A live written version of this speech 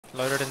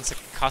Load it into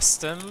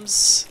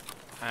customs,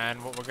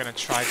 and what we're going to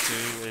try to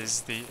do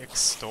is the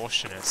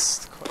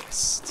extortionist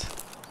quest.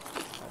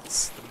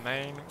 That's the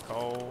main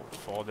goal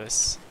for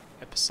this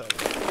episode.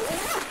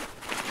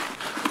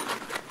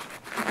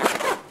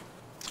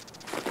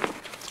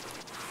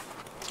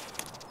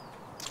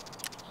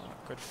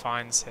 Good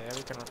finds here.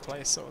 We can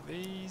replace all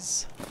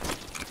these.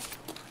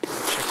 Check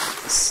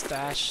if the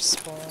stash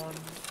spawned.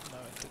 No,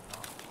 it did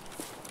not.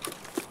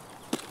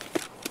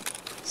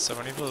 So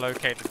we need to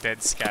locate the dead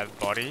scav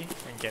body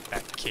and get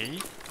that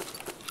key.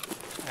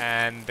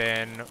 And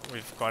then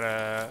we've got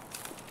to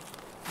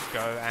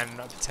go and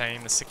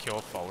obtain the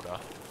secure folder.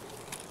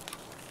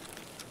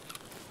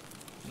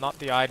 Not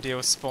the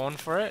ideal spawn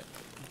for it,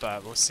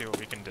 but we'll see what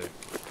we can do. I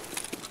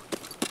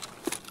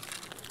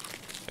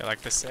feel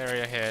like this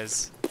area here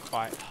is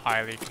quite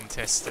highly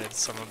contested,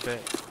 so I'm a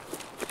bit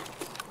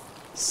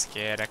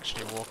scared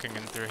actually walking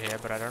in through here,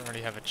 but I don't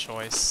really have a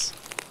choice.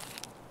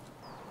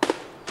 I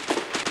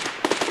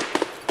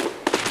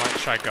might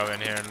try go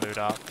in here and loot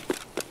up.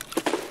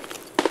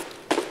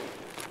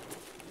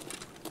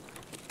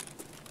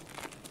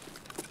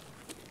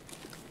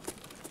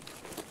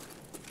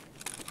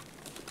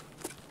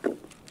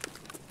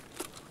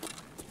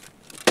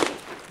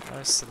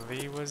 No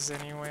Saliwas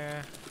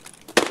anywhere.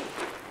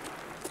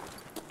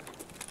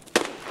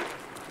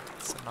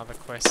 It's another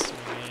quest we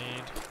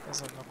need.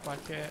 Doesn't look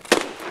like it.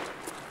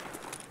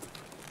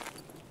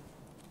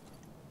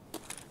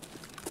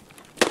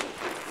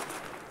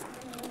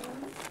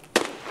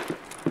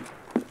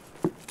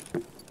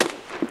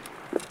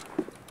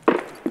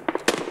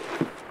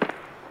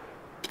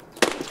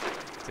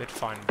 Did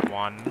find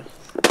one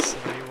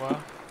Saliwa.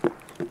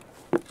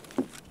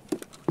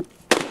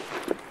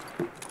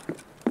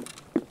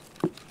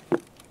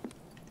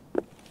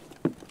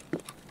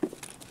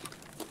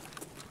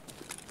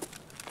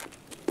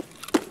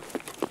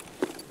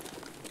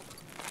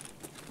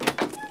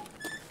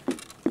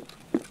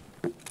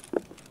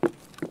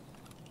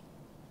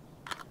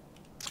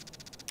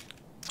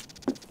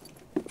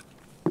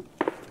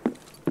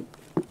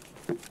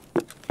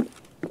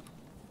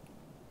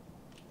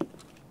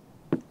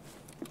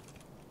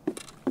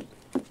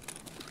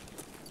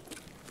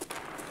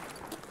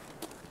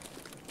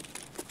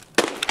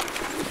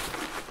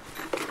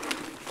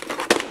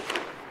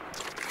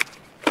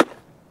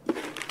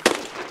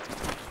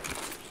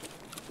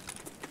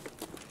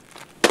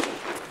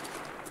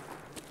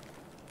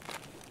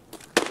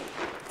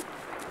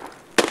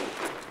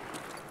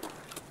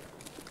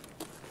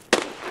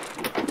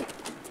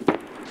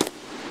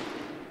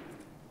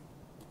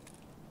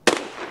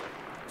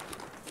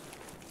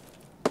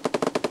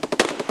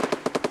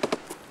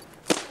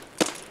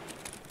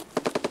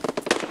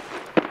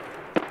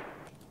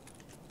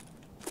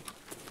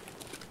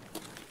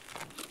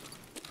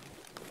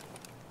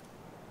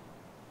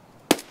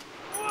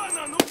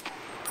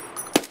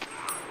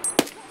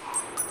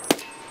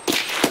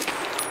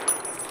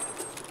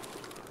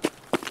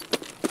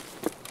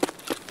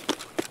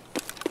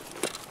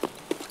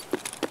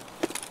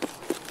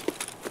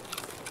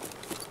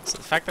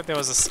 The fact that there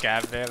was a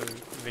scav there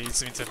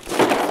leads me to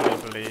fully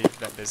believe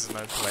that there's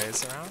no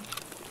players around.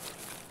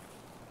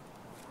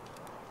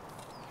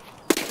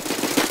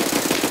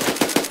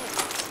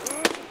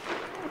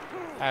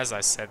 As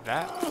I said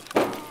that,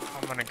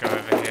 I'm gonna go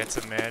over here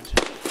to med,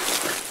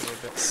 feel a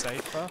bit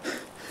safer.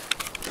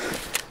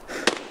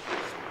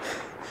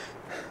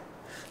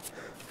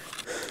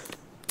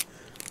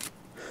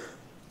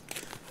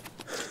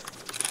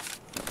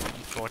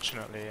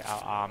 Unfortunately,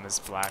 our arm is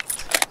blacked.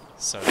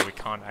 So we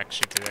can't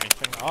actually do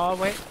anything. Oh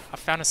wait, I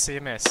found a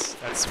CMS.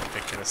 That's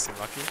ridiculously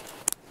lucky.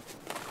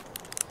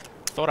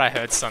 Thought I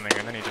heard something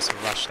and then he just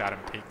rushed out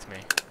and peeked me.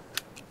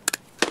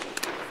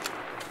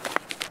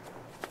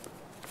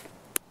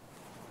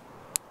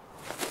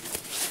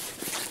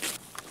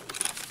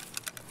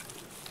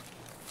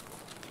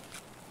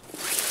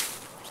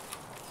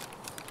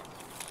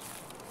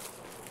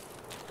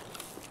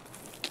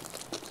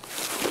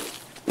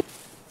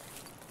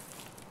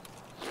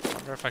 I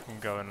wonder if I can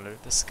go and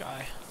loot this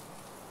guy.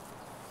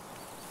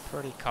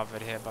 Pretty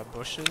covered here by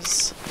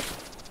bushes.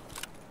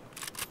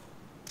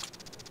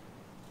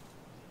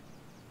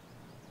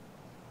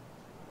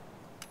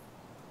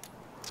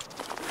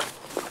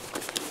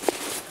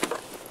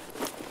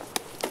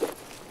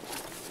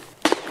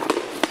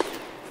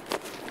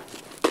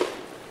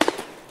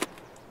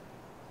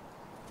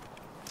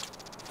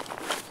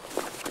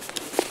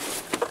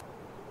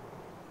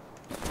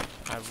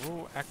 I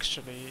will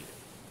actually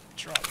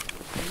drop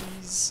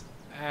these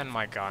and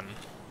my gun.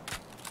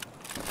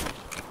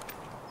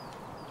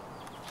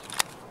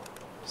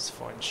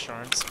 For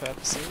insurance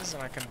purposes,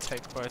 and I can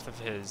take both of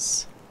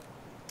his.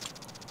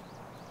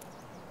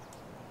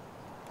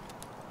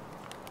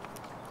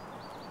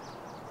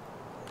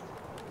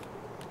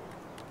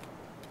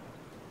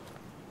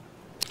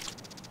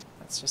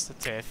 That's just a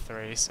tier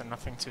 3, so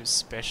nothing too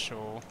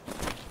special.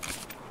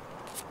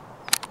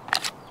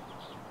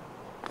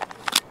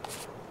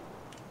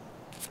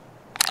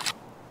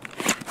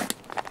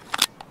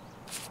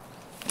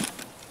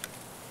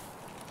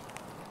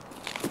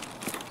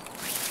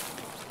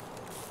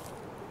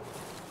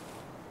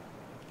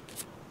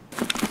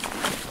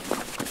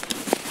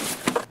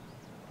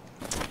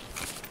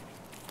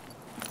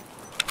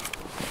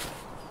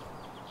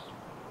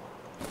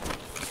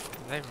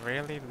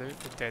 really loot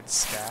the dead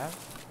scav?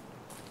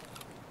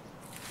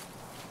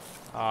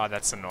 Oh,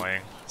 that's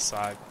annoying.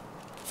 So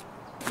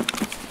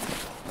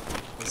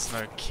there's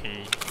no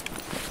key.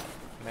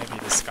 Maybe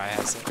this guy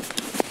has it.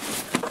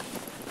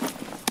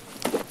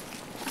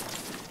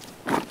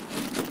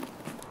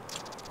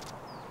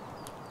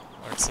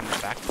 Or it's in the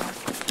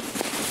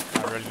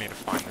backpack. I really need to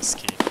find this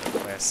key for the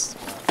quest.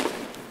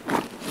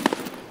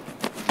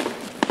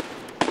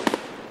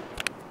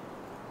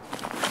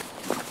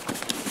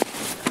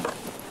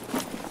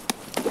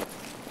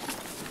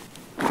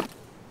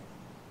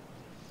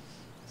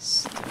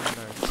 Still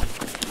no key.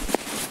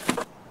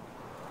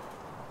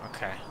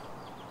 Okay.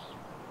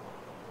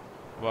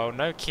 Well,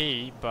 no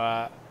key,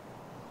 but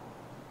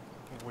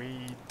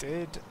we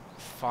did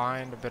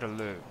find a bit of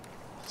loot.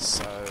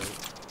 So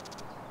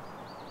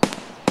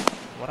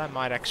what I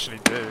might actually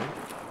do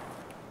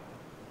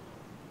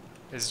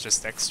is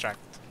just extract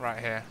right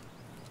here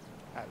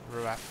at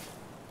Ruaf.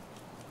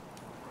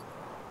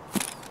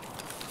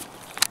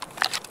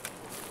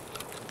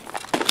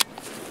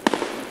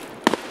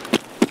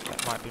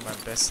 That might be my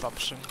best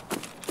option.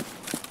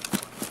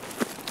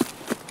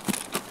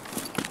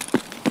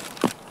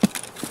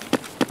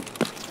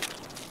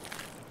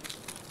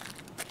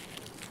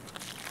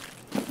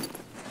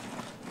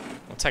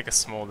 We'll take a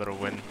small little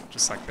win,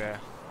 just like there.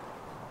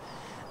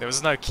 There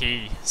was no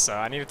key, so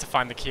I needed to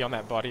find the key on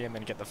that body and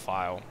then get the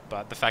file.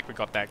 But the fact we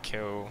got that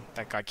kill,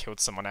 that guy killed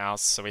someone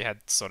else, so we had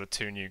sort of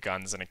 2 new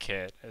guns and a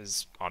kit,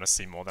 is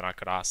honestly more than I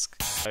could ask.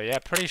 So yeah,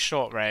 pretty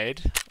short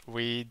raid.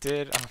 We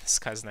did... Oh, this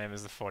guy's name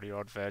is the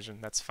 40-year-old version,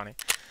 that's funny.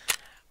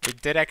 We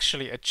did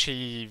actually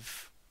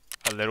achieve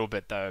a little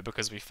bit though,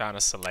 because we found a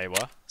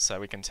Salewa,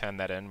 so we can turn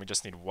that in. We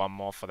just need 1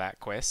 more for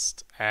that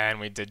quest. And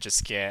we did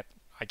just get,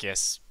 I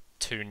guess,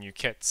 2 new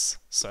kits,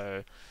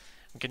 so...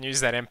 We can use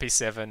that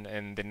MP7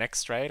 in the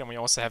next raid, and we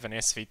also have an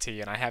SVT,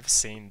 and I have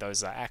seen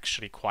those are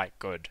actually quite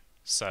good.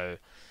 So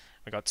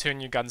we got 2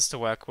 new guns to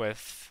work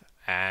with,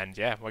 and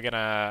yeah,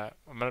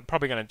 I'm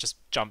probably gonna just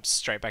jump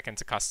straight back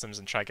into customs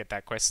and try to get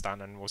that quest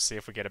done, and we'll see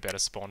if we get a better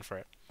spawn for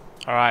it.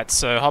 Alright,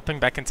 so hopping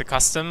back into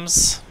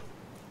customs,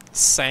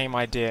 same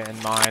idea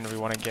in mind. We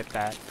want to get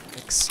that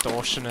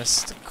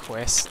extortionist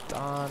quest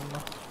done.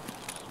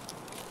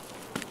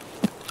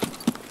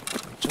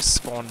 We just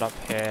spawned up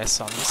here,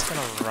 so I'm just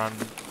gonna run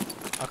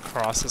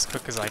across as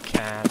quick as I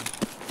can.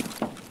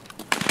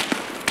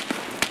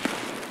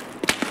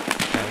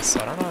 Okay, so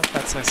I don't know if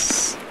that's a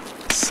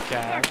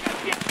scav.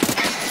 Yep,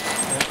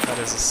 that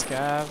is a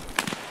scav.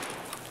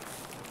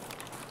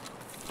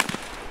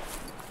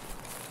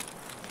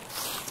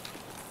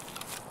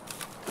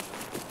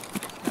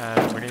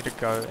 And we need to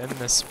go in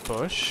this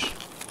bush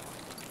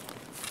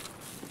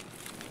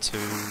to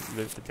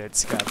loot the dead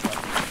scav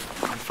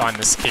and find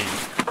this key.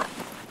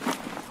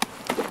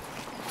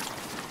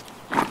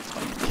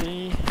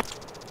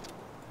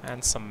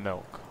 And some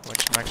milk,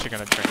 which I'm actually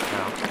going to drink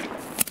now.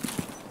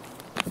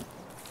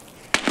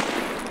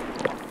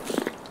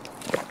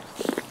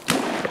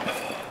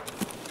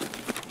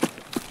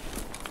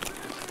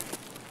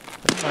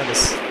 I didn't know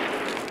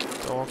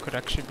this door could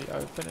actually be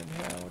open in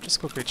here. We'll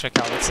just quickly check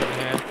out what's in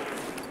here.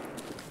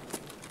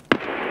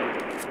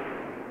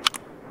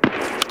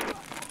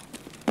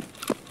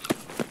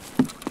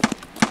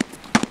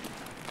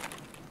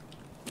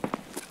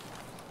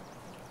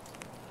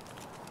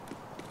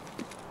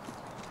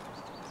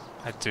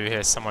 I do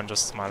hear someone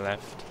just to my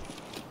left.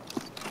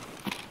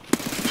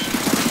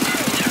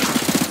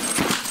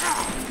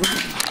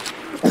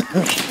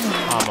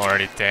 I'm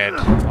already dead.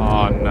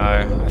 Oh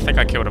no. I think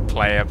I killed a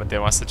player, but there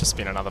must have just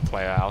been another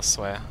player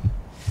elsewhere.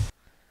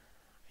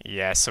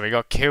 Yeah, so we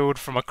got killed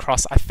from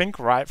across, I think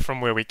right from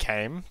where we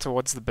came,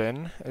 towards the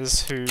bin,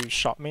 is who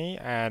shot me,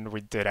 and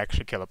we did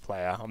actually kill a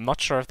player. I'm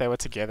not sure if they were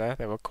together,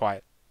 they were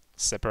quite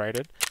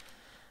separated.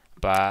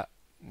 But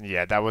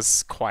yeah, that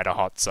was quite a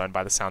hot zone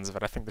by the sounds of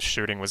it. I think the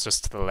shooting was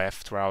just to the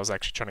left where I was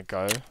actually trying to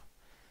go.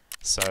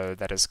 So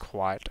that is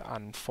quite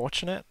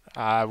unfortunate.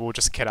 We'll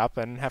just kit up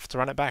and have to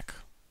run it back.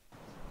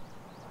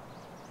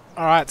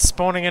 Alright,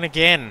 spawning in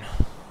again.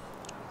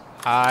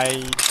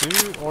 I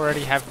do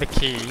already have the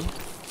key.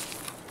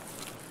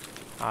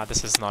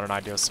 This is not an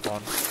ideal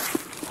spawn.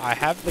 I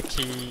have the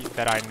key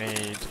that I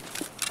need.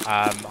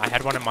 I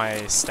had one in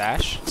my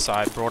stash, so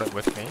I brought it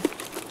with me.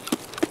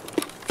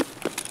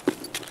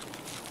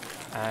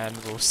 And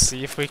we'll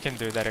see if we can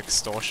do that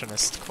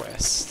extortionist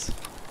quest.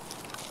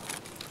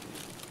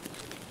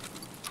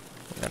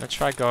 I'm gonna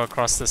try go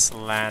across this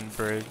land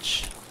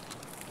bridge.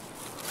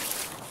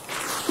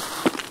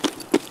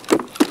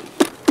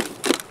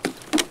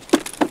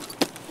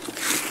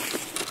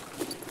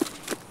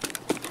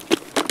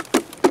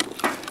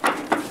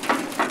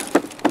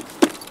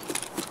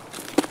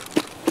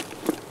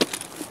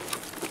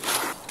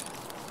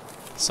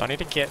 So I need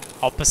to get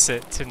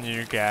opposite to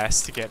New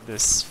Gas to get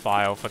this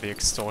file for the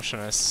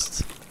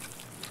extortionist.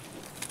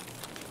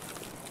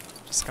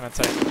 Just gonna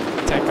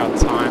take our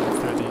time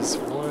through these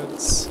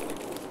woods.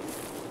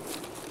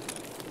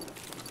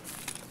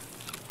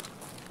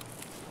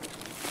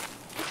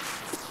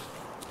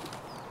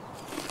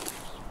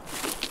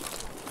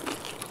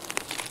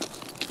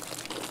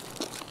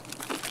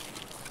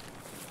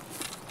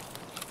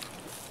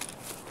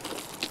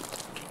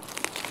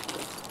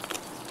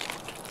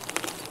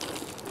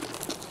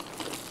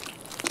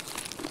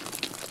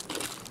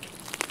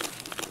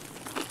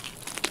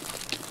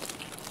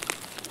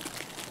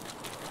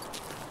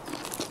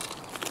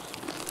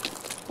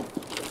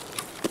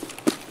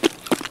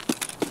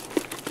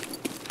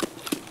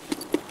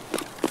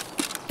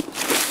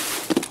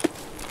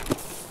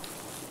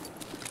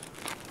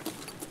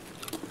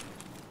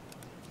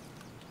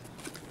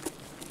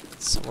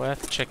 It's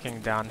worth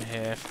checking down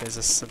here if there's a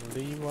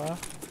Saliwa.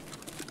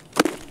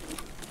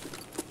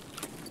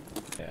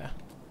 Yeah.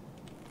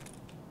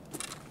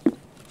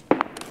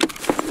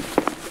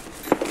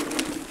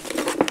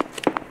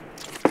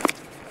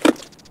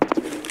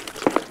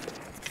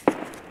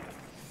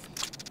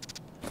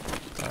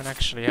 Don't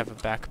actually have a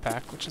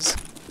backpack, which is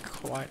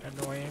quite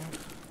annoying.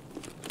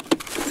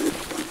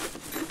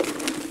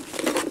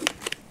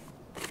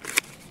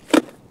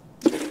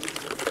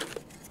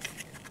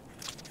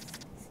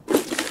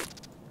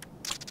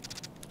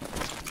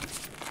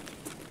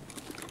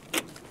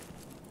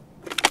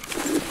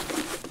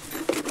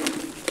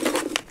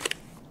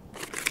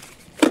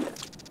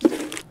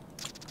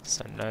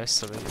 So no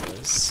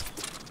Salivas.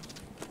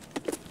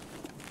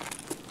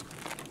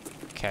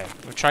 Okay,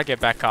 we'll try to get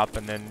back up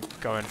and then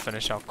go and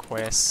finish our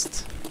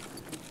quest.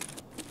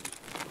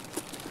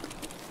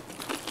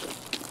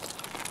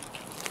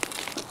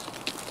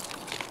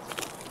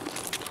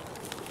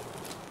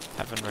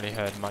 Haven't really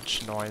heard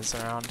much noise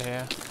around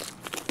here.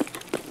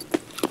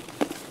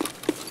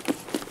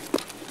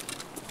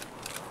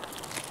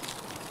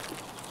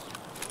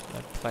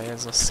 No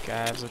players or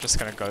scavs, we're just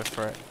gonna go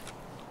for it.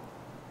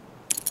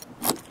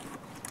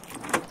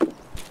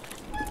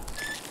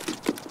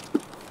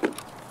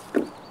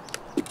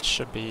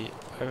 Should be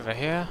over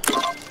here.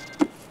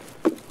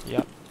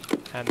 Yep.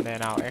 And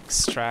then our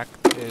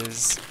extract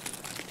is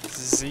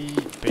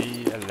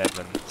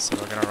ZB11. So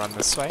we're gonna run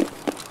this way.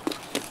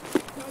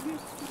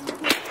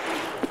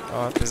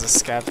 Oh, there's a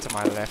scav to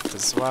my left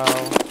as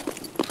well.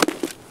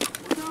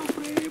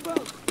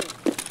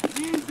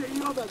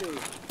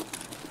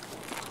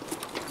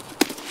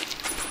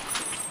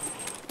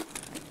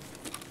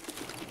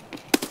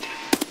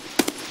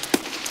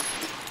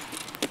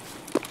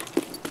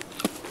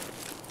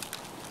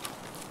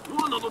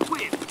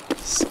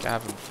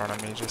 Scav in front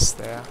of me just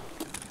there.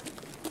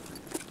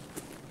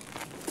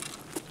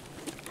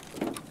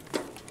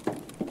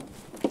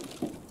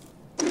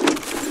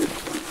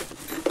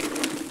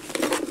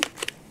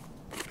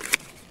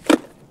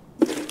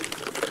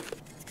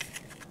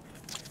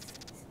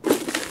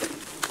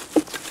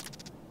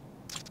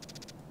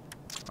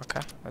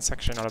 Okay, that's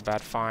actually not a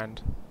bad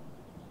find.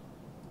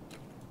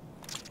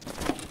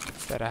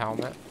 Better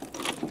helmet.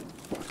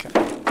 Okay.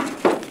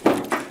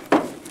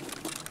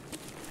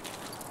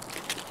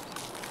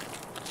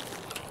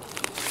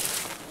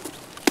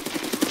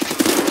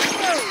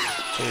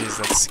 Jeez,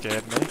 that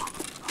scared me.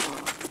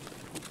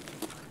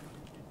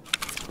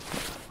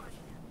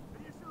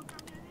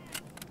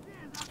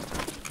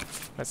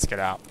 Let's get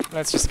out.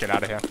 Let's just get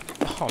out of here.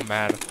 Oh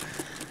man.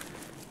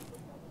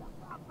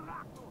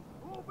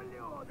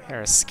 There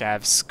are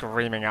scavs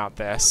screaming out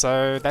there.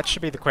 So that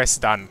should be the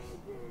quest done,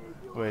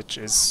 which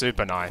is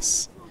super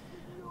nice.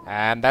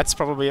 And that's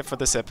probably it for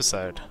this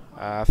episode.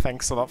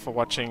 Thanks a lot for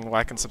watching.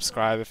 Like and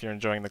subscribe if you're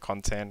enjoying the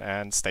content,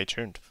 and stay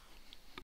tuned.